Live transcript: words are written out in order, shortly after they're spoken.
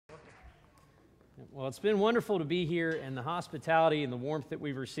Well, it's been wonderful to be here, and the hospitality and the warmth that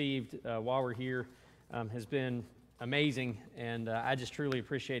we've received while we're here has been amazing, and I just truly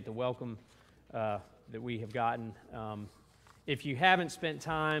appreciate the welcome that we have gotten. If you haven't spent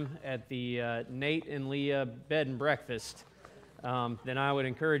time at the Nate and Leah Bed and Breakfast, then I would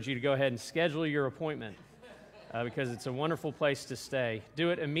encourage you to go ahead and schedule your appointment because it's a wonderful place to stay.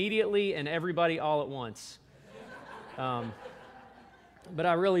 Do it immediately and everybody all at once. But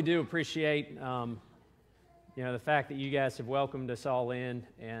I really do appreciate, the fact that you guys have welcomed us all in.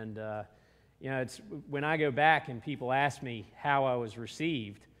 And, it's when I go back and people ask me how I was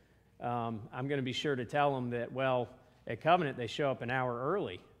received, I'm going to be sure to tell them that, well, at Covenant, they show up an hour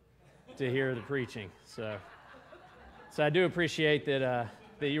early to hear the preaching. So I do appreciate that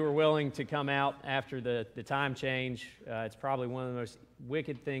you were willing to come out after the time change. It's probably one of the most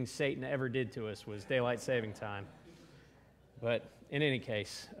wicked things Satan ever did to us was daylight saving time. But in any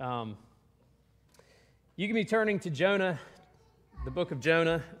case, you can be turning to Jonah, the book of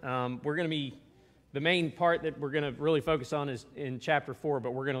Jonah. We're going to be, the main part that we're going to really focus on is in chapter 4,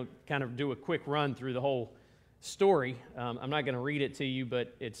 but we're going to kind of do a quick run through the whole story. I'm not going to read it to you,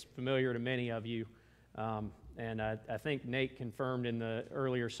 but it's familiar to many of you. And I think Nate confirmed in the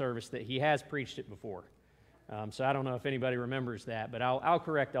earlier service that he has preached it before. So I don't know if anybody remembers that, but I'll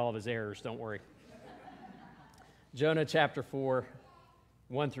correct all of his errors, don't worry. Jonah chapter 4,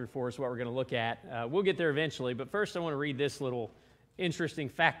 1 through 4 is what we're going to look at. We'll get there eventually, but first I want to read this little interesting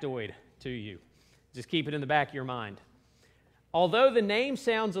factoid to you. Just keep it in the back of your mind. Although the name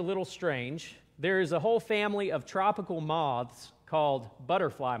sounds a little strange, there is a whole family of tropical moths called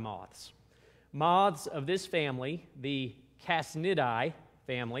butterfly moths. Moths of this family, the Casnidae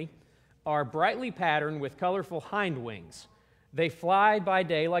family, are brightly patterned with colorful hind wings. They fly by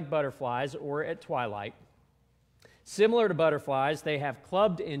day like butterflies or at twilight. Similar to butterflies, they have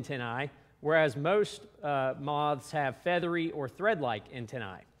clubbed antennae, whereas most moths have feathery or thread-like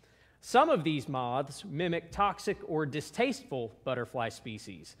antennae. Some of these moths mimic toxic or distasteful butterfly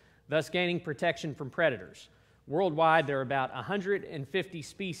species, thus gaining protection from predators. Worldwide, there are about 150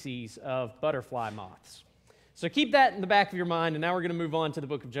 species of butterfly moths. So keep that in the back of your mind, and now we're going to move on to the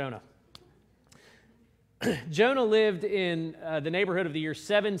book of Jonah. Jonah lived in the neighborhood of the year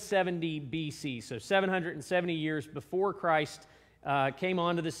 770 BC, so 770 years before Christ came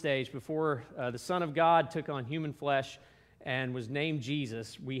onto the stage, before the Son of God took on human flesh and was named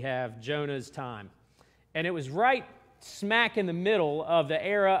Jesus. We have Jonah's time. And it was right smack in the middle of the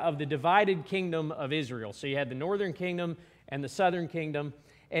era of the divided kingdom of Israel. So you had the northern kingdom and the southern kingdom,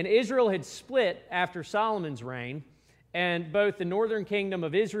 and Israel had split after Solomon's reign. And both the northern kingdom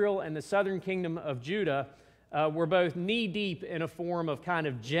of Israel and the southern kingdom of Judah were both knee-deep in a form of kind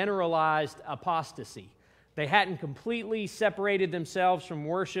of generalized apostasy. They hadn't completely separated themselves from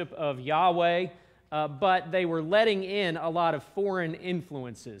worship of Yahweh, but they were letting in a lot of foreign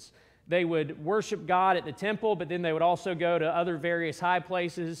influences. They would worship God at the temple, but then they would also go to other various high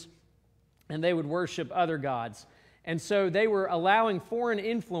places, and they would worship other gods. And so they were allowing foreign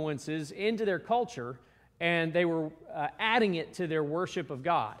influences into their culture, and they were adding it to their worship of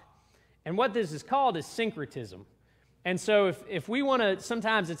God. And what this is called is syncretism. And so if we want to,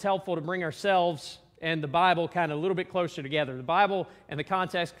 sometimes it's helpful to bring ourselves and the Bible kind of a little bit closer together. The Bible and the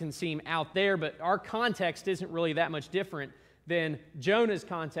context can seem out there, but our context isn't really that much different than Jonah's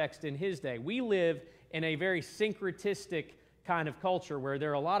context in his day. We live in a very syncretistic kind of culture where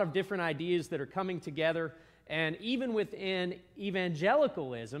there are a lot of different ideas that are coming together. And even within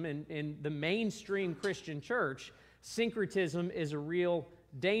evangelicalism and in the mainstream Christian church, syncretism is a real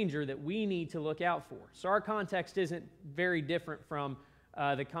danger that we need to look out for. So our context isn't very different from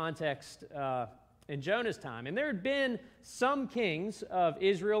the context in Jonah's time. And there had been some kings of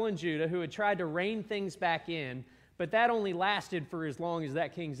Israel and Judah who had tried to rein things back in, but that only lasted for as long as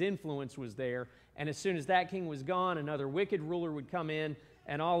that king's influence was there. And as soon as that king was gone, another wicked ruler would come in,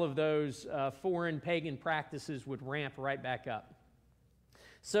 and all of those foreign pagan practices would ramp right back up.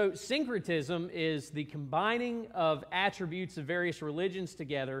 So syncretism is the combining of attributes of various religions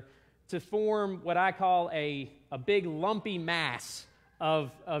together to form what I call a big lumpy mass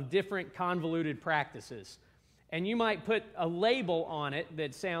of different convoluted practices. And you might put a label on it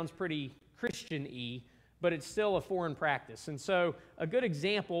that sounds pretty Christian-y, but it's still a foreign practice. And so a good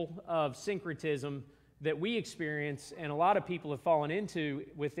example of syncretism that we experience and a lot of people have fallen into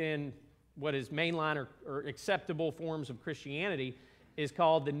within what is mainline or acceptable forms of Christianity is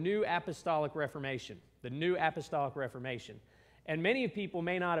called the New Apostolic Reformation. The New Apostolic Reformation. And many people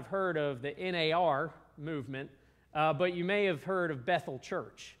may not have heard of the NAR movement, but you may have heard of Bethel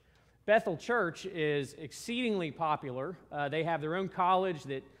Church. Bethel Church is exceedingly popular. They have their own college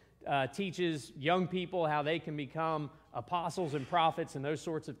that teaches young people how they can become apostles and prophets and those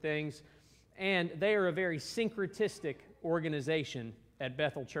sorts of things. And they are a very syncretistic organization at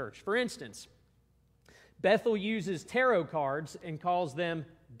Bethel Church. For instance, Bethel uses tarot cards and calls them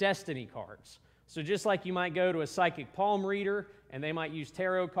destiny cards. So just like you might go to a psychic palm reader and they might use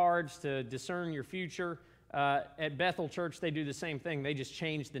tarot cards to discern your future, at Bethel Church they do the same thing. They just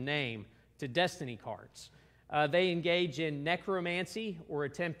change the name to destiny cards. They engage in necromancy, or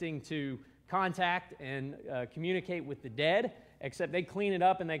attempting to contact and communicate with the dead, except they clean it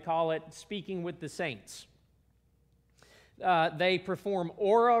up and they call it speaking with the saints. They perform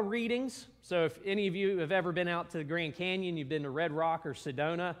aura readings. So if any of you have ever been out to the Grand Canyon, you've been to Red Rock or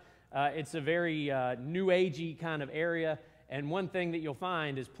Sedona, it's a very new agey kind of area. And one thing that you'll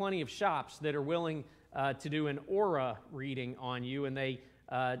find is plenty of shops that are willing to do an aura reading on you, and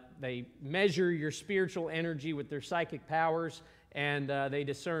they measure your spiritual energy with their psychic powers, and they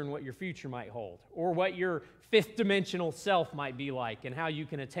discern what your future might hold, or what your fifth dimensional self might be like, and how you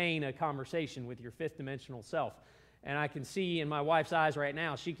can attain a conversation with your fifth dimensional self. And I can see in my wife's eyes right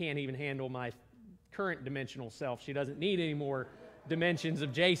now, she can't even handle my current dimensional self. She doesn't need any more dimensions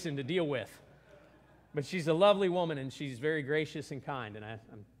of Jason to deal with. But she's a lovely woman, and she's very gracious and kind, and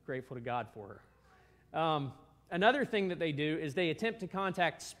I'm grateful to God for her. Another thing that they do is they attempt to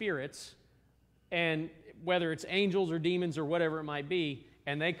contact spirits, and whether it's angels or demons or whatever it might be,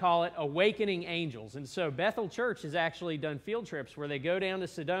 and they call it awakening angels. And so Bethel Church has actually done field trips where they go down to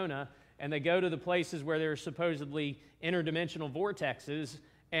Sedona and they go to the places where there are supposedly interdimensional vortexes,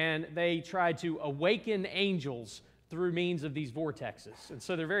 and they try to awaken angels through means of these vortexes. And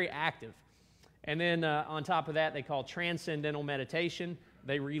so they're very active. And then on top of that, they call transcendental meditation.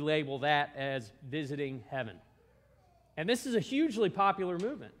 They relabel that as visiting heaven. And this is a hugely popular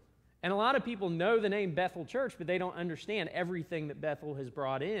movement. And a lot of people know the name Bethel Church, but they don't understand everything that Bethel has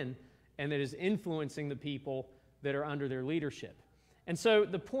brought in and that is influencing the people that are under their leadership. And so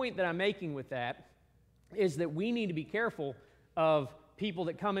the point that I'm making with that is that we need to be careful of people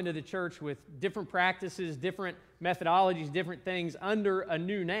that come into the church with different practices, different methodologies, different things under a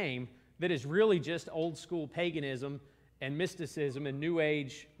new name that is really just old school paganism and mysticism and New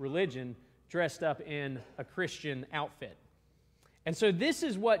Age religion dressed up in a Christian outfit. And so this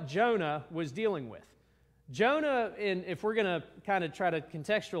is what Jonah was dealing with. Jonah, if we're going to kind of try to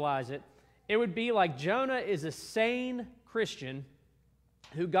contextualize it, it would be like Jonah is a sane Christian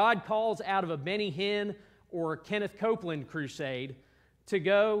who God calls out of a Benny Hinn or Kenneth Copeland crusade to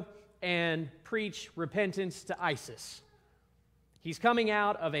go and preach repentance to ISIS. He's coming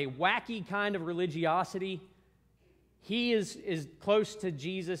out of a wacky kind of religiosity. He is close to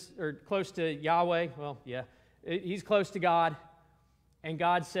Jesus, or close to Yahweh. Well, yeah, he's close to God. And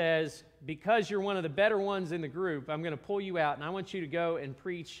God says, because you're one of the better ones in the group, I'm going to pull you out, and I want you to go and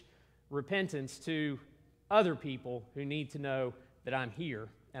preach repentance to other people who need to know that I'm here,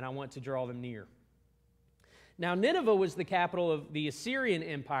 and I want to draw them near. Now, Nineveh was the capital of the Assyrian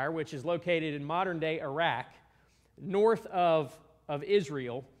Empire, which is located in modern-day Iraq, north of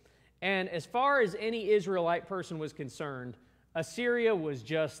Israel. And as far as any Israelite person was concerned, Assyria was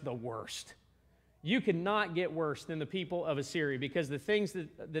just the worst. You could not get worse than the people of Assyria because the things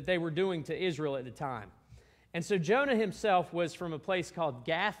that they were doing to Israel at the time. And so Jonah himself was from a place called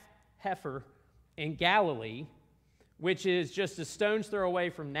Gath-Hepher in Galilee, which is just a stone's throw away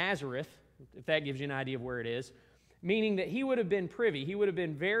from Nazareth, if that gives you an idea of where it is, meaning that he would have been privy. He would have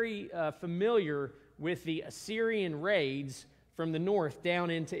been very familiar with the Assyrian raids from the north down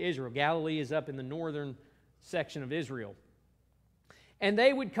into Israel. Galilee is up in the northern section of Israel. And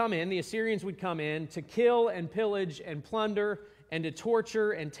they would come in, the Assyrians would come in to kill and pillage and plunder and to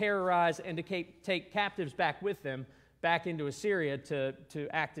torture and terrorize and to take captives back with them back into Assyria to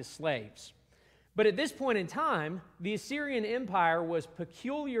act as slaves. But at this point in time, the Assyrian Empire was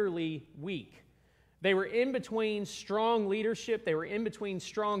peculiarly weak. They were in between strong leadership, they were in between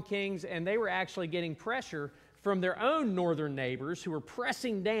strong kings, and they were actually getting pressure from their own northern neighbors who were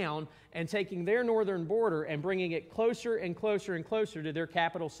pressing down and taking their northern border and bringing it closer and closer and closer to their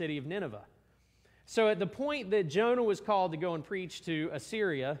capital city of Nineveh. So at the point that Jonah was called to go and preach to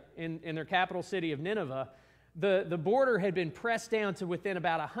Assyria in their capital city of Nineveh, the border had been pressed down to within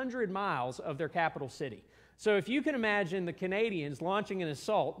about 100 miles of their capital city. So if you can imagine the Canadians launching an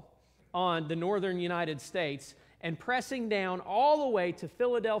assault on the northern United States and pressing down all the way to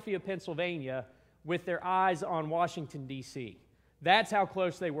Philadelphia, Pennsylvania, with their eyes on Washington, D.C. That's how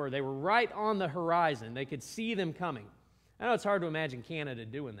close they were. They were right on the horizon. They could see them coming. I know it's hard to imagine Canada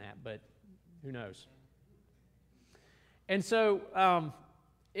doing that, but who knows? And so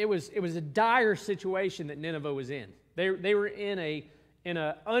it was a dire situation that Nineveh was in. They were in in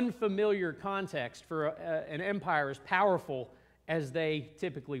an unfamiliar context for an empire as powerful as they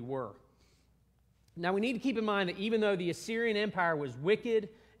typically were. Now, we need to keep in mind that even though the Assyrian Empire was wicked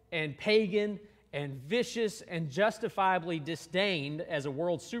and pagan and vicious and justifiably disdained as a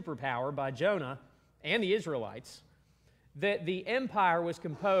world superpower by Jonah and the Israelites, that the empire was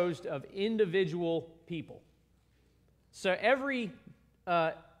composed of individual people. So every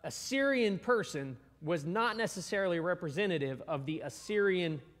Assyrian person was not necessarily representative of the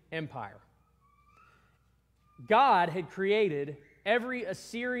Assyrian Empire. God had created every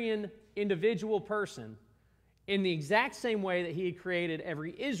Assyrian individual person in the exact same way that he had created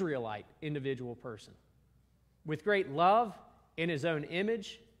every Israelite individual person, with great love, in his own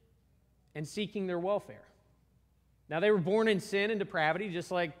image, and seeking their welfare. Now, they were born in sin and depravity,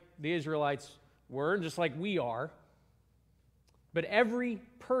 just like the Israelites were, and just like we are. But every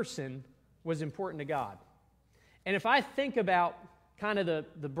person was important to God. And if I think about kind of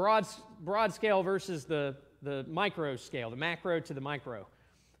the broad scale versus the micro scale, the macro to the micro,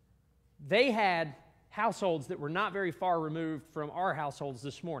 they had households that were not very far removed from our households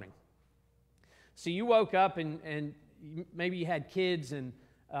this morning. So you woke up and maybe you had kids and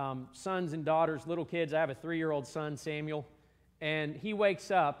sons and daughters, little kids. I have a 3-year-old son, Samuel, and he wakes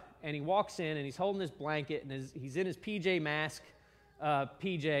up and he walks in and he's holding his blanket and he's in his PJ mask,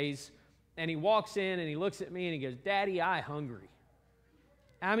 PJs, and he walks in and he looks at me and he goes, "Daddy, I hungry."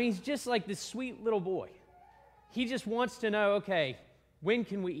 I mean, he's just like this sweet little boy. He just wants to know, okay, when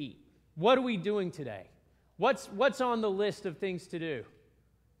can we eat? What are we doing today? What's on the list of things to do?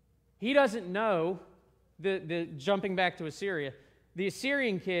 He doesn't know, the jumping back to Assyria, the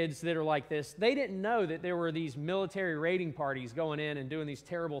Assyrian kids that are like this, they didn't know that there were these military raiding parties going in and doing these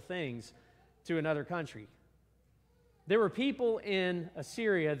terrible things to another country. There were people in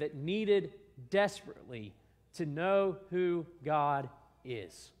Assyria that needed desperately to know who God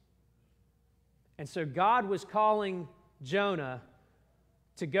is. And so God was calling Jonah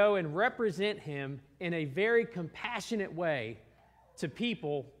to go and represent him in a very compassionate way to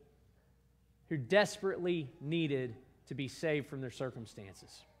people who desperately needed to be saved from their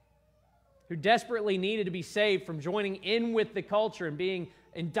circumstances, who desperately needed to be saved from joining in with the culture and being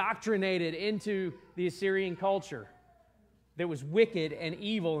indoctrinated into the Assyrian culture that was wicked and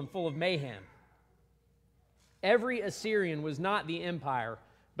evil and full of mayhem. Every Assyrian was not the empire,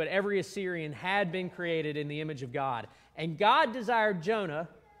 but every Assyrian had been created in the image of God. And God desired Jonah,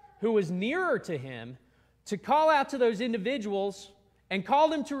 who was nearer to him, to call out to those individuals and call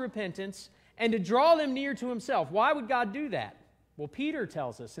them to repentance and to draw them near to himself. Why would God do that? Well, Peter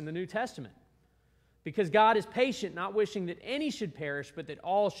tells us in the New Testament, because God is patient, not wishing that any should perish, but that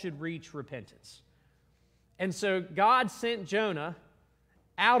all should reach repentance. And so God sent Jonah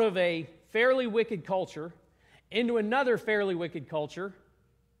out of a fairly wicked culture into another fairly wicked culture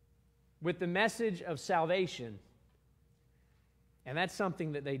with the message of salvation. And that's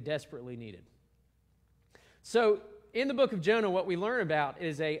something that they desperately needed. So in the book of Jonah, what we learn about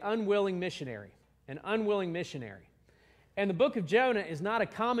is an unwilling missionary. And the book of Jonah is not a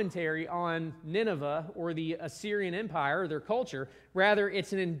commentary on Nineveh or the Assyrian Empire or their culture. Rather,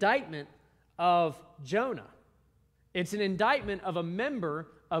 it's an indictment of Jonah. It's an indictment of a member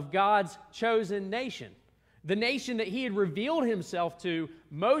of God's chosen nation, the nation that he had revealed himself to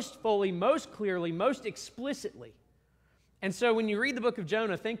most fully, most clearly, most explicitly. And so when you read the book of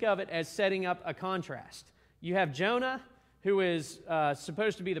Jonah, think of it as setting up a contrast. You have Jonah, who is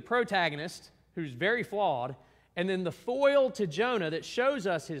supposed to be the protagonist, who's very flawed, and then the foil to Jonah that shows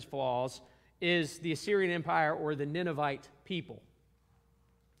us his flaws is the Assyrian Empire or the Ninevite people.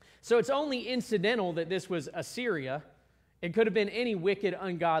 So it's only incidental that this was Assyria. It could have been any wicked,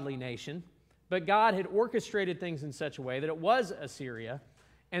 ungodly nation, but God had orchestrated things in such a way that it was Assyria.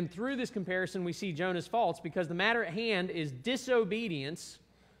 And through this comparison, we see Jonah's faults because the matter at hand is disobedience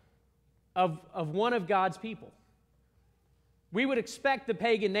of one of God's people. We would expect the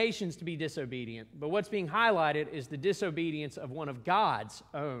pagan nations to be disobedient, but what's being highlighted is the disobedience of one of God's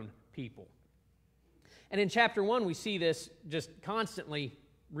own people. And in chapter 1, we see this just constantly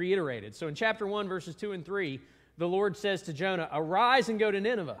reiterated. So in chapter 1, verses 2 and 3, the Lord says to Jonah, "Arise and go to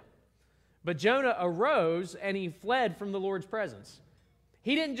Nineveh." But Jonah arose and he fled from the Lord's presence.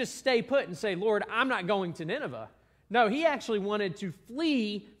 He didn't just stay put and say, "Lord, I'm not going to Nineveh." No, he actually wanted to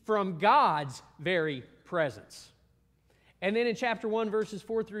flee from God's very presence. And then in chapter 1, verses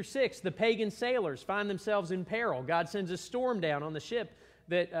 4 through 6, the pagan sailors find themselves in peril. God sends a storm down on the ship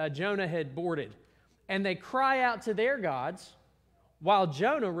that Jonah had boarded. And they cry out to their gods, while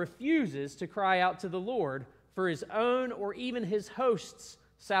Jonah refuses to cry out to the Lord for his own or even his host's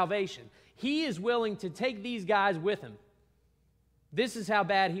salvation. He is willing to take these guys with him This is how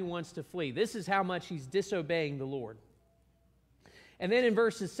bad he wants to flee. This is how much he's disobeying the Lord. And then in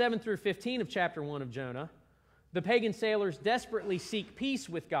verses 7 through 15 of chapter 1 of Jonah, the pagan sailors desperately seek peace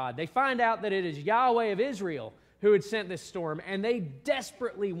with God. They find out that it is Yahweh of Israel who had sent this storm, and they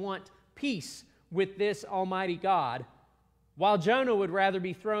desperately want peace with this almighty God, while Jonah would rather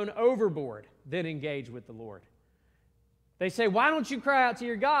be thrown overboard than engage with the Lord. They say, why don't you cry out to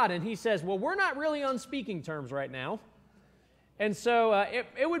your God? And he says, well, we're not really on speaking terms right now. And so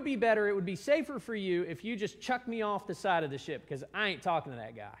it would be better, it would be safer for you if you just chuck me off the side of the ship, because I ain't talking to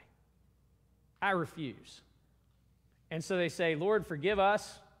that guy. I refuse. And so they say, Lord, forgive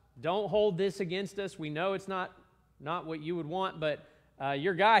us. Don't hold this against us. We know it's not what you would want, but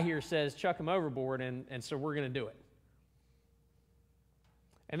your guy here says chuck him overboard, and so we're going to do it.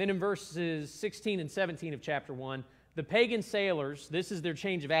 And then in verses 16 and 17 of chapter 1, the pagan sailors, this is their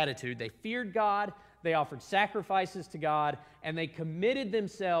change of attitude. They feared God, they offered sacrifices to God, and they committed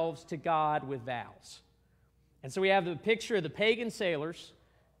themselves to God with vows. And so we have the picture of the pagan sailors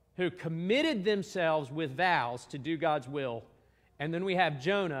who committed themselves with vows to do God's will. And then we have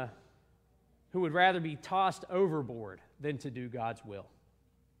Jonah, who would rather be tossed overboard than to do God's will.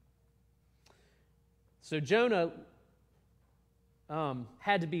 So Jonah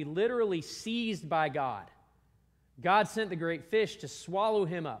had to be literally seized by God. God sent the great fish to swallow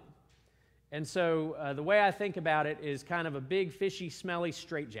him up. And so the way I think about it is kind of a big, fishy, smelly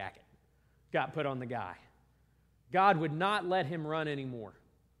straitjacket got put on the guy. God would not let him run anymore.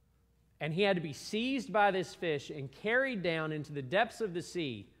 And he had to be seized by this fish and carried down into the depths of the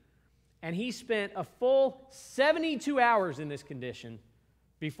sea. And he spent a full 72 hours in this condition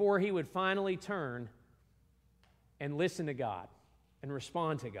before he would finally turn and listen to God and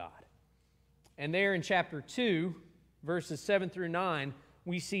respond to God. And there in chapter 2, verses 7 through 9,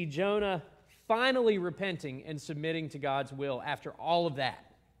 we see Jonah finally repenting and submitting to God's will after all of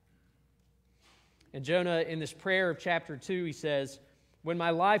that. And Jonah, in this prayer of chapter 2, he says, when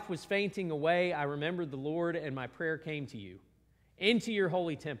my life was fainting away, I remembered the Lord, and my prayer came to you, into your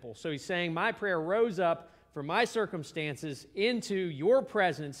holy temple. So he's saying, my prayer rose up from my circumstances into your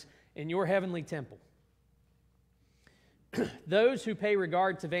presence in your heavenly temple. Those who pay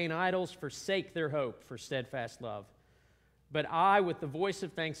regard to vain idols forsake their hope for steadfast love. But I, with the voice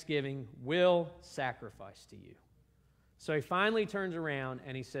of thanksgiving, will sacrifice to you. So he finally turns around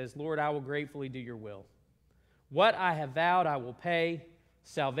and he says, Lord, I will gratefully do your will. What I have vowed, I will pay.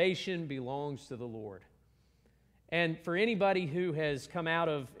 Salvation belongs to the Lord. And for anybody who has come out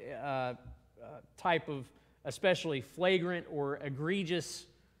of type of especially flagrant or egregious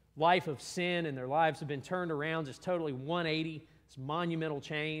life of sin, and their lives have been turned around just totally 180, it's monumental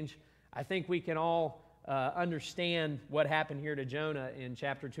change, I think we can all understand what happened here to Jonah in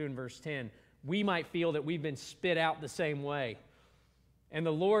chapter 2 and verse 10. We might feel that we've been spit out the same way. And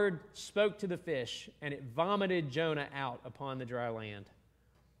the Lord spoke to the fish, and it vomited Jonah out upon the dry land.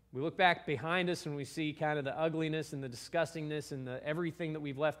 We look back behind us and we see kind of the ugliness and the disgustingness and the everything that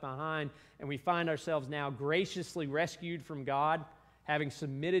we've left behind, and we find ourselves now graciously rescued from God, having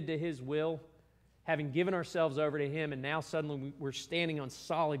submitted to His will, having given ourselves over to Him, and now suddenly we're standing on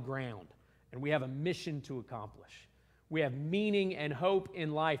solid ground, and we have a mission to accomplish. We have meaning and hope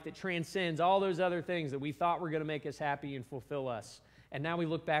in life that transcends all those other things that we thought were going to make us happy and fulfill us. And now we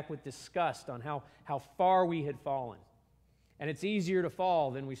look back with disgust on how far we had fallen. And it's easier to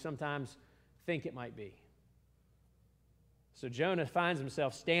fall than we sometimes think it might be. So Jonah finds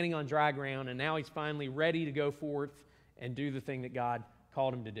himself standing on dry ground, and now he's finally ready to go forth and do the thing that God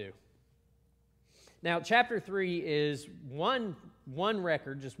called him to do. Now, chapter 3 is one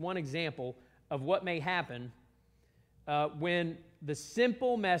record, just one example of what may happen when the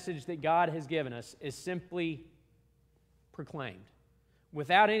simple message that God has given us is simply proclaimed,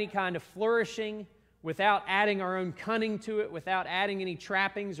 without any kind of flourishing, without adding our own cunning to it, without adding any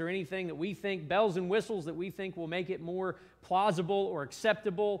trappings or anything that we think, bells and whistles that we think will make it more plausible or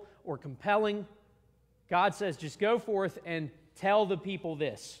acceptable or compelling. God says, just go forth and tell the people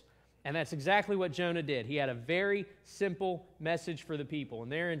this. And that's exactly what Jonah did. He had a very simple message for the people.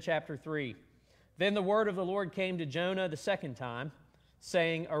 And there in chapter 3, then the word of the Lord came to Jonah the second time,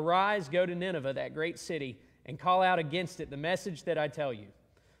 saying, arise, go to Nineveh, that great city, and call out against it the message that I tell you.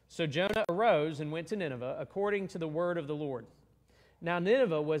 So Jonah arose and went to Nineveh according to the word of the Lord. Now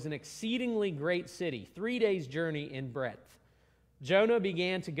Nineveh was an exceedingly great city, 3 days' journey in breadth. Jonah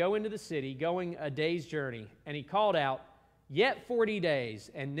began to go into the city, going a day's journey, and he called out, yet 40 days,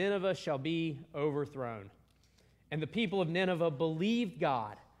 and Nineveh shall be overthrown. And the people of Nineveh believed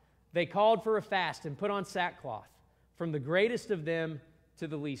God. They called for a fast and put on sackcloth, from the greatest of them to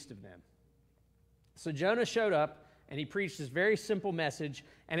the least of them. So Jonah showed up and he preached this very simple message,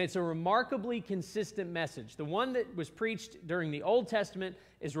 and it's a remarkably consistent message. The one that was preached during the Old Testament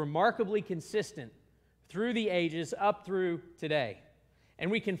is remarkably consistent through the ages up through today. And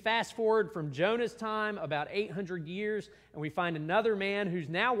we can fast forward from Jonah's time about 800 years, and we find another man who's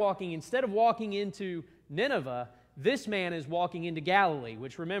now walking, instead of walking into Nineveh, this man is walking into Galilee,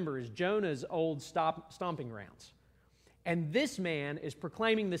 which, remember, is Jonah's old stomping grounds. And this man is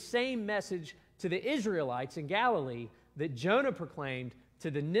proclaiming the same message to the Israelites in Galilee that Jonah proclaimed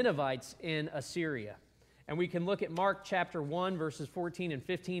to the Ninevites in Assyria. And we can look at Mark chapter 1, verses 14 and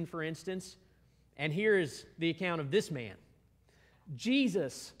 15, for instance. And here is the account of this man.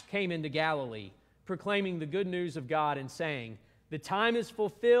 Jesus came into Galilee, proclaiming the good news of God and saying, "The time is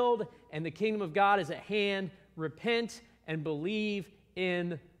fulfilled and the kingdom of God is at hand. Repent and believe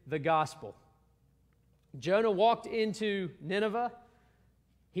in the gospel." Jonah walked into Nineveh.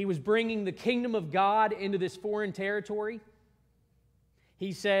 He was bringing the kingdom of God into this foreign territory.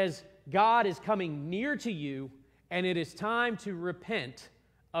 He says, God is coming near to you, and it is time to repent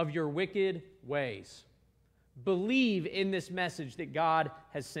of your wicked ways. Believe in this message that God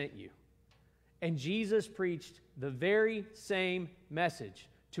has sent you. And Jesus preached the very same message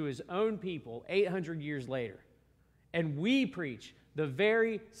to his own people 800 years later. And we preach the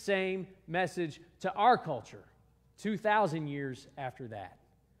very same message to our culture 2,000 years after that.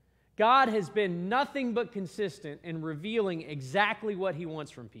 God has been nothing but consistent in revealing exactly what he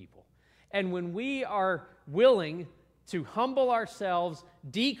wants from people. And when we are willing to humble ourselves,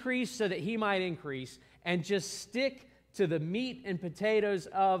 decrease so that he might increase, and just stick to the meat and potatoes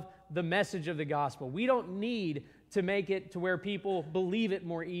of the message of the gospel, we don't need to make it to where people believe it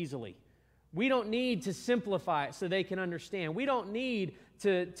more easily. We don't need to simplify it so they can understand. We don't need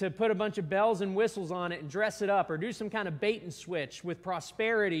to put a bunch of bells and whistles on it and dress it up or do some kind of bait and switch with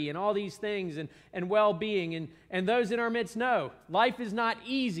prosperity and all these things and well-being. And those in our midst know life is not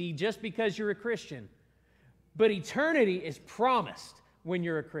easy just because you're a Christian. But eternity is promised when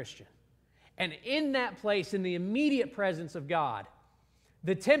you're a Christian. And in that place, in the immediate presence of God,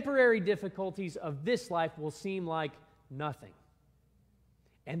 the temporary difficulties of this life will seem like nothing.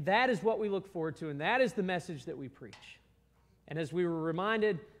 And that is what we look forward to, and that is the message that we preach. And as we were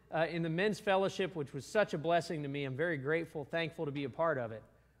reminded in the men's fellowship, which was such a blessing to me, I'm very grateful, thankful to be a part of it,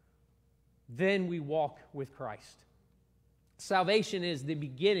 then we walk with Christ. Salvation is the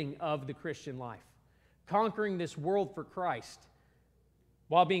beginning of the Christian life. Conquering this world for Christ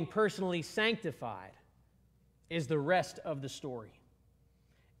while being personally sanctified is the rest of the story.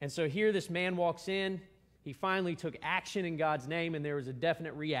 And so here this man walks in. He finally took action in God's name, and there was a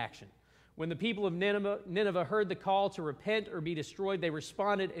definite reaction. When the people of Nineveh heard the call to repent or be destroyed, they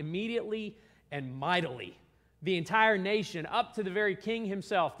responded immediately and mightily. The entire nation, up to the very king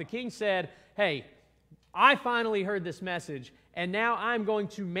himself. The king said, "Hey, I finally heard this message, and now I'm going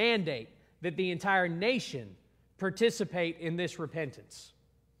to mandate that the entire nation participate in this repentance."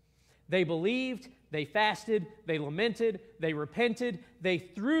 They believed, they fasted, they lamented, they repented, they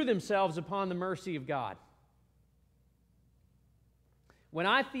threw themselves upon the mercy of God. When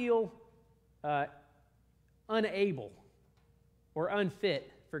I feel unable or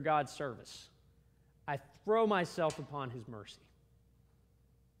unfit for God's service, I throw myself upon his mercy.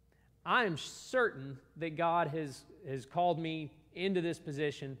 I am certain that God has called me into this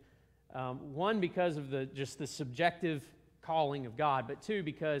position, one, because of just the subjective calling of God, but two,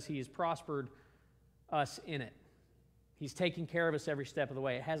 because he has prospered us in it. He's taking care of us every step of the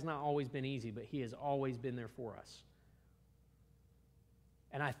way. It has not always been easy, but he has always been there for us.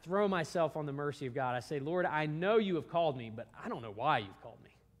 And I throw myself on the mercy of God. I say, Lord, I know you have called me, but I don't know why you've called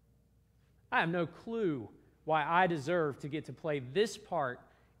me. I have no clue why I deserve to get to play this part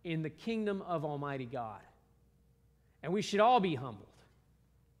in the kingdom of Almighty God. And we should all be humbled.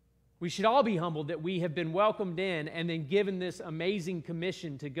 We should all be humbled that we have been welcomed in and then given this amazing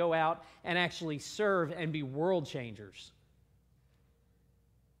commission to go out and actually serve and be world changers.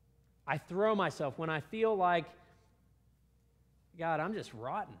 I throw myself when I feel like, God, I'm just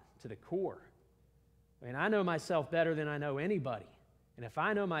rotten to the core. I mean, I know myself better than I know anybody. And if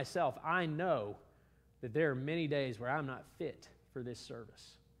I know myself, I know that there are many days where I'm not fit for this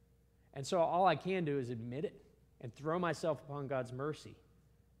service. And so all I can do is admit it and throw myself upon God's mercy.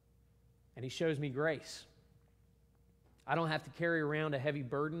 And he shows me grace. I don't have to carry around a heavy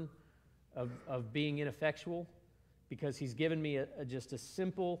burden of being ineffectual, because he's given me just a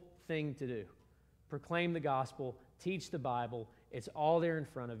simple thing to do. Proclaim the gospel, teach the Bible. It's all there in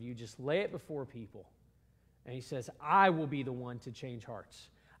front of you. Just lay it before people. And he says, I will be the one to change hearts.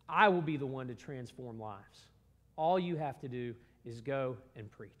 I will be the one to transform lives. All you have to do is go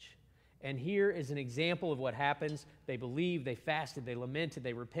and preach. And here is an example of what happens. They believed, they fasted, they lamented,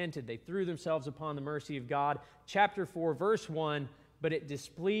 they repented, they threw themselves upon the mercy of God. Chapter 4, verse 1, but it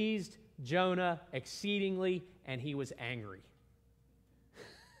displeased Jonah exceedingly, and he was angry.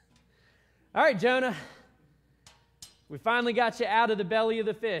 All right, Jonah, we finally got you out of the belly of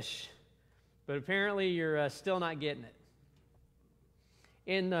the fish, but apparently you're still not getting it.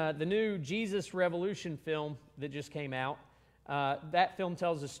 In the new Jesus Revolution film that just came out, that film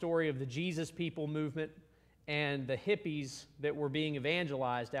tells the story of the Jesus People movement and the hippies that were being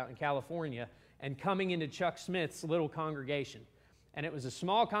evangelized out in California and coming into Chuck Smith's little congregation. And it was a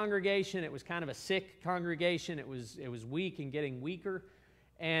small congregation. It was kind of a sick congregation. It was weak and getting weaker.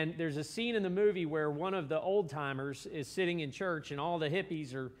 And there's a scene in the movie where one of the old-timers is sitting in church and all the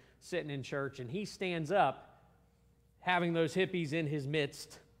hippies are sitting in church, and he stands up having those hippies in his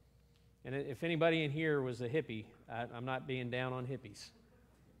midst. And if anybody in here was a hippie, I'm not being down on hippies.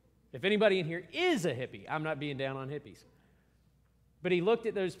 If anybody in here is a hippie, I'm not being down on hippies. But he looked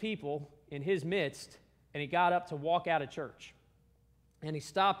at those people in his midst, and he got up to walk out of church. And he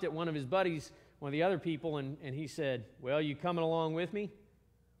stopped at one of his buddies, one of the other people, and he said, "Well, you coming along with me?"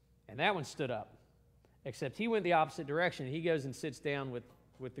 And that one stood up, except he went the opposite direction. He goes and sits down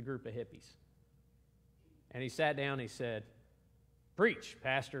with the group of hippies. And he sat down and he said, "Preach,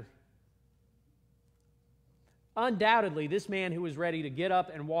 Pastor." Undoubtedly, this man who was ready to get up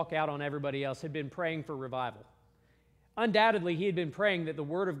and walk out on everybody else had been praying for revival. Undoubtedly, he had been praying that the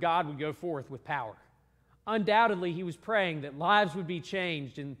Word of God would go forth with power. Undoubtedly, he was praying that lives would be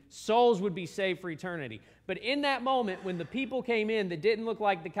changed and souls would be saved for eternity. But in that moment, when the people came in that didn't look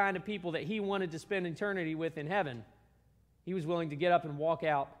like the kind of people that he wanted to spend eternity with in heaven, he was willing to get up and walk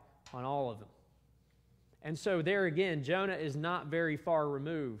out on all of them. And so there again, Jonah is not very far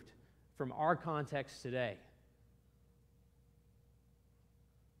removed from our context today.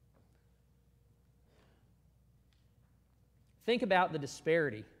 Think about the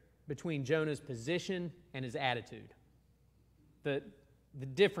disparity between Jonah's position and his attitude. The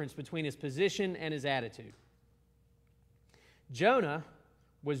difference between his position and his attitude. Jonah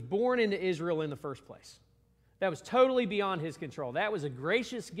was born into Israel in the first place. That was totally beyond his control. That was a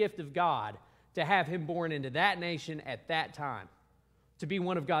gracious gift of God to have him born into that nation at that time. To be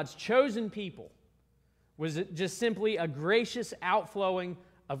one of God's chosen people was just simply a gracious outflowing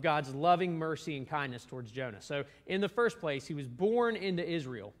of God's loving mercy and kindness towards Jonah. So in the first place, he was born into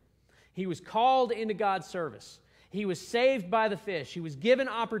Israel. He was called into God's service. He was saved by the fish. He was given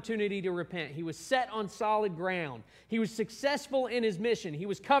opportunity to repent. He was set on solid ground. He was successful in his mission. He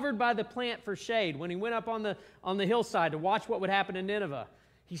was covered by the plant for shade when he went up on the hillside to watch what would happen in Nineveh.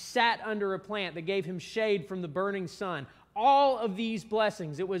 He sat under a plant that gave him shade from the burning sun. All of these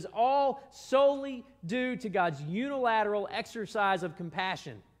blessings, it was all solely due to God's unilateral exercise of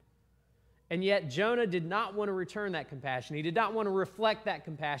compassion. And yet Jonah did not want to return that compassion. He did not want to reflect that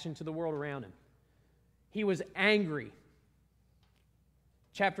compassion to the world around him. He was angry.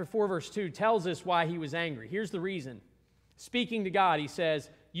 Chapter 4, verse 2 tells us why he was angry. Here's the reason. Speaking to God, he says,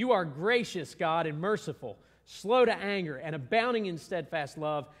 "You are gracious, God, and merciful, slow to anger, and abounding in steadfast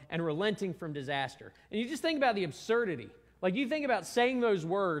love, and relenting from disaster." And you just think about the absurdity. Like, you think about saying those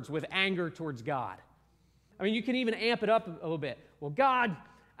words with anger towards God. I mean, you can even amp it up a little bit. Well, God,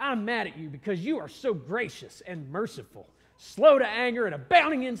 I'm mad at you because you are so gracious and merciful, slow to anger and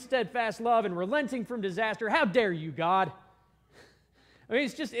abounding in steadfast love and relenting from disaster. How dare you, God? I mean,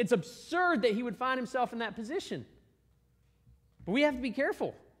 it's absurd that he would find himself in that position. But we have to be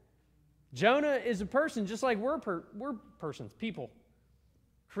careful. Jonah is a person just like we're persons, people,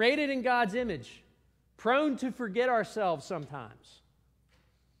 created in God's image, prone to forget ourselves sometimes.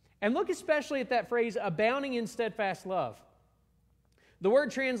 And look especially at that phrase, abounding in steadfast love. The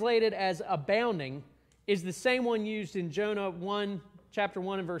word translated as abounding is the same one used in Jonah 1, chapter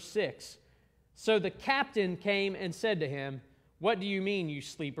 1 and verse 6. So the captain came and said to him, "What do you mean, you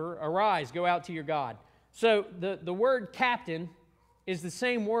sleeper? Arise, go out to your God." So the word captain is the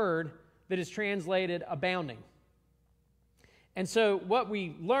same word that is translated abounding. And so what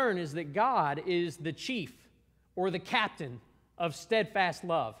we learn is that God is the chief or the captain of steadfast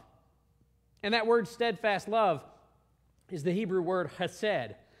love. And that word steadfast love is the Hebrew word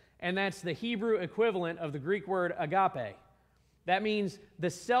hesed, and that's the Hebrew equivalent of the Greek word agape. That means the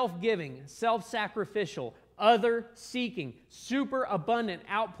self-giving, self-sacrificial, other-seeking, super-abundant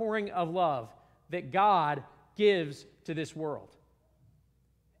outpouring of love that God gives to this world.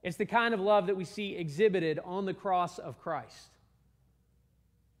 It's the kind of love that we see exhibited on the cross of Christ.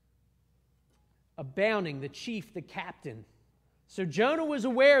 Abounding, the chief, the captain. So Jonah was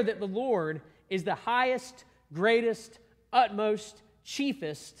aware that the Lord is the highest, greatest, utmost,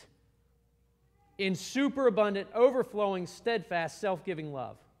 chiefest in superabundant, overflowing, steadfast, self-giving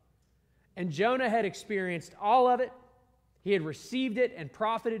love. And Jonah had experienced all of it. He had received it and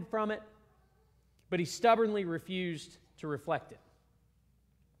profited from it, but he stubbornly refused to reflect it.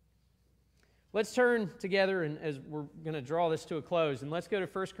 Let's turn together, and as we're going to draw this to a close, and let's go to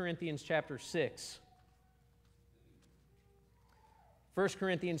 1 Corinthians chapter 6. 1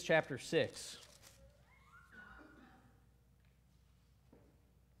 Corinthians chapter 6.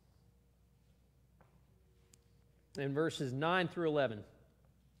 In verses 9 through 11.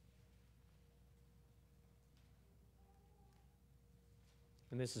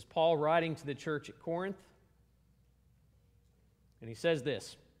 And this is Paul writing to the church at Corinth. And he says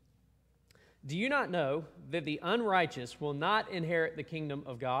this: "Do you not know that the unrighteous will not inherit the kingdom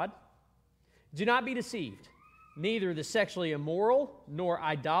of God? Do not be deceived. Neither the sexually immoral, nor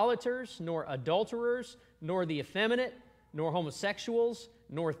idolaters, nor adulterers, nor the effeminate, nor homosexuals,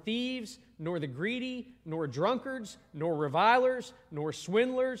 nor thieves, nor the greedy, nor drunkards, nor revilers, nor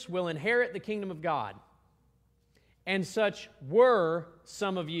swindlers will inherit the kingdom of God. And such were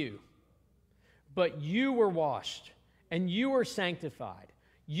some of you. But you were washed, and you were sanctified.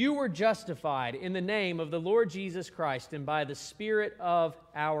 You were justified in the name of the Lord Jesus Christ and by the Spirit of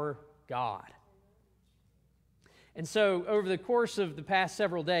our God." And so, over the course of the past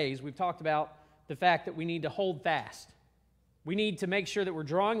several days, we've talked about the fact that we need to hold fast. We need to make sure that we're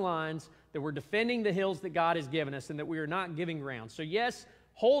drawing lines, that we're defending the hills that God has given us, and that we are not giving ground. So yes,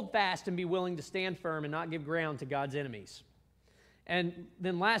 hold fast and be willing to stand firm and not give ground to God's enemies. And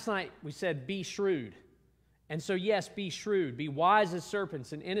then last night we said, be shrewd. And so yes, be shrewd. Be wise as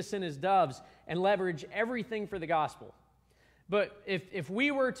serpents and innocent as doves, and leverage everything for the gospel. But if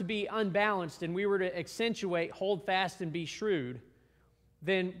we were to be unbalanced and we were to accentuate hold fast and be shrewd,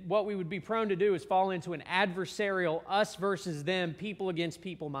 then what we would be prone to do is fall into an adversarial us versus them, people against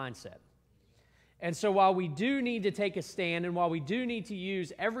people mindset. And so while we do need to take a stand, and while we do need to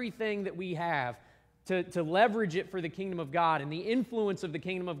use everything that we have to leverage it for the kingdom of God and the influence of the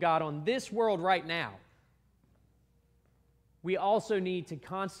kingdom of God on this world right now, we also need to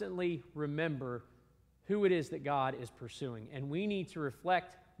constantly remember who it is that God is pursuing. And we need to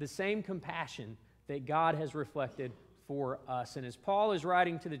reflect the same compassion that God has reflected for us. And as Paul is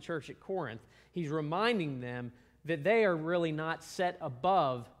writing to the church at Corinth, he's reminding them that they are really not set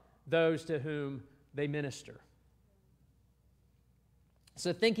above those to whom they minister.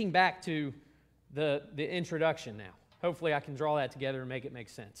 So thinking back to the introduction now, hopefully I can draw that together and make it make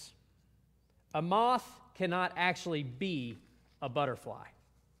sense. A moth cannot actually be a butterfly.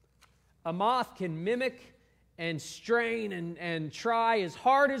 A moth can mimic and strain and try as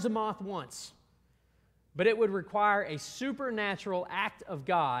hard as a moth wants, but it would require a supernatural act of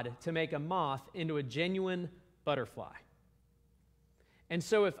God to make a moth into a genuine butterfly. And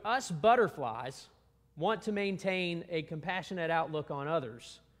so if us butterflies want to maintain a compassionate outlook on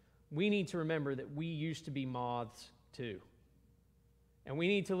others, we need to remember that we used to be moths too. And we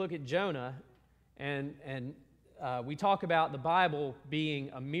need to look at Jonah, and we talk about the Bible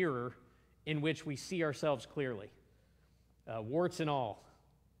being a mirror in which we see ourselves clearly, warts and all.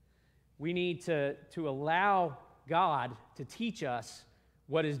 We need to allow God to teach us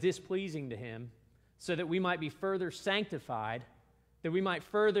what is displeasing to Him so that we might be further sanctified, that we might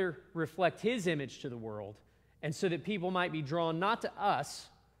further reflect His image to the world, and so that people might be drawn not to us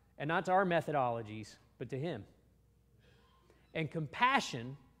and not to our methodologies, but to Him. And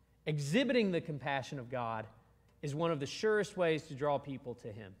compassion, exhibiting the compassion of God, is one of the surest ways to draw people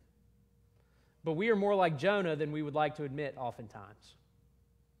to Him. But we are more like Jonah than we would like to admit oftentimes.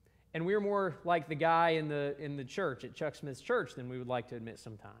 And we are more like the guy in the church, at Chuck Smith's church, than we would like to admit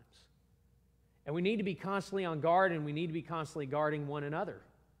sometimes. And we need to be constantly on guard, and we need to be constantly guarding one another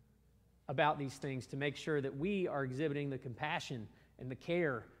about these things to make sure that we are exhibiting the compassion and the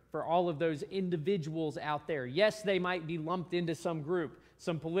care for all of those individuals out there. Yes, they might be lumped into some group,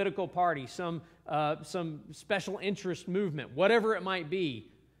 some political party, some special interest movement, whatever it might be.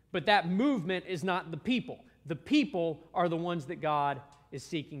 But that movement is not the people. The people are the ones that God is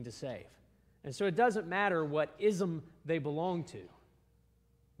seeking to save. And so it doesn't matter what ism they belong to.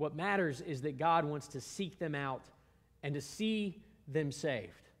 What matters is that God wants to seek them out and to see them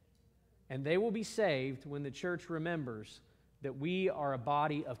saved. And they will be saved when the church remembers that we are a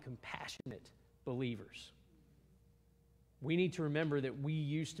body of compassionate believers. We need to remember that we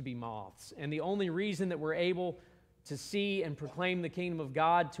used to be moths. And the only reason that we're able to see and proclaim the kingdom of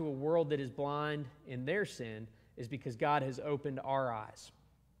God to a world that is blind in their sin is because God has opened our eyes.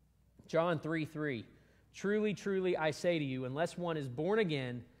 John 3:3, "Truly, truly, I say to you, unless one is born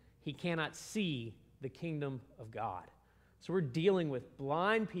again, he cannot see the kingdom of God." So we're dealing with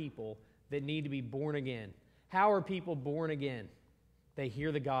blind people that need to be born again. How are people born again? They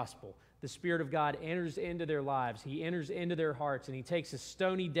hear the gospel. The Spirit of God enters into their lives. He enters into their hearts, and He takes a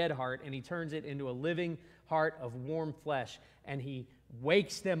stony, dead heart, and He turns it into a living heart of warm flesh, and He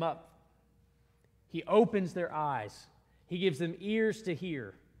wakes them up. He opens their eyes. He gives them ears to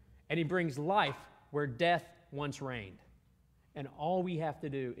hear, and He brings life where death once reigned. And all we have to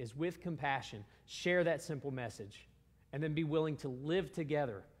do is, with compassion, share that simple message, and then be willing to live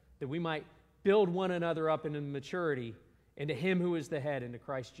together, that we might build one another up into maturity, into Him who is the head, into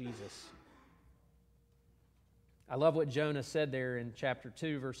Christ Jesus. I love what Jonah said there in chapter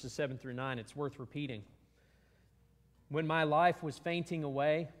 2, verses 7 through 9. It's worth repeating. When my life was fainting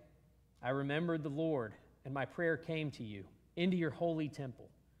away, I remembered the Lord, and my prayer came to you, into your holy temple.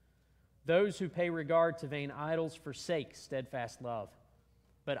 Those who pay regard to vain idols forsake steadfast love.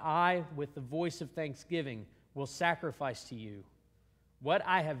 But I, with the voice of thanksgiving, will sacrifice to you. What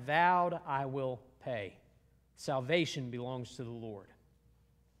I have vowed, I will pay. Salvation belongs to the Lord.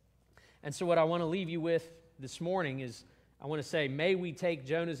 And so what I want to leave you with this morning is, I want to say, may we take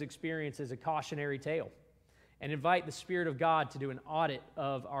Jonah's experience as a cautionary tale and invite the Spirit of God to do an audit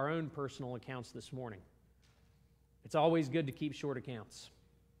of our own personal accounts this morning. It's always good to keep short accounts.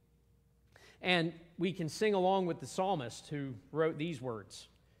 And we can sing along with the psalmist who wrote these words.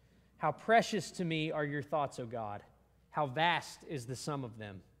 How precious to me are your thoughts, O God. How vast is the sum of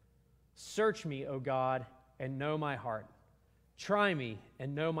them. Search me, O God, and know my heart. Try me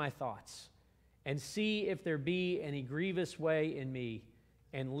and know my thoughts. And see if there be any grievous way in me,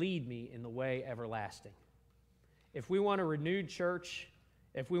 and lead me in the way everlasting. If we want a renewed church,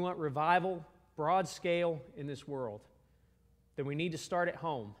 if we want revival, broad scale in this world, then we need to start at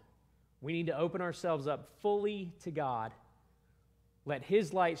home. We need to open ourselves up fully to God. Let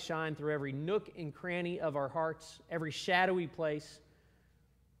His light shine through every nook and cranny of our hearts, every shadowy place,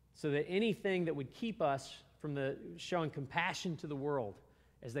 so that anything that would keep us from showing compassion to the world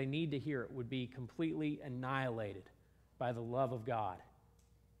as they need to hear it would be completely annihilated by the love of God.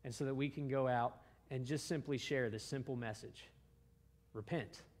 And so that we can go out and just simply share this simple message.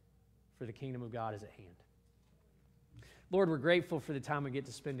 Repent, for the kingdom of God is at hand. Lord, we're grateful for the time we get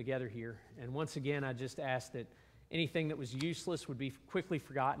to spend together here. And once again, I just ask that anything that was useless would be quickly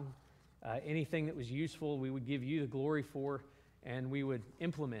forgotten. Anything that was useful, we would give you the glory for, and we would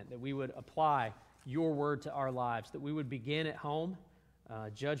implement, that we would apply your word to our lives, that we would begin at home.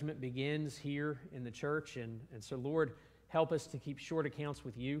 Judgment begins here in the church. And so, Lord, help us to keep short accounts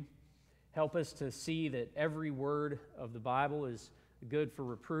with you. Help us to see that every word of the Bible is good for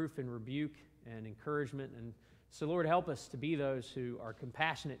reproof and rebuke and encouragement. And so, Lord, help us to be those who are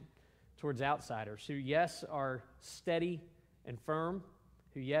compassionate towards outsiders, who, yes, are steady and firm,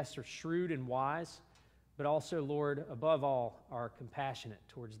 who, yes, are shrewd and wise, but also, Lord, above all, are compassionate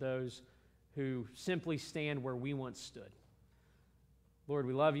towards those who simply stand where we once stood. Lord,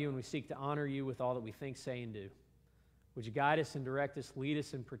 we love you and we seek to honor you with all that we think, say, and do. Would you guide us and direct us, lead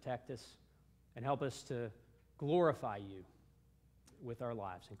us and protect us, and help us to glorify you with our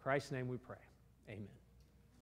lives. In Christ's name we pray. Amen.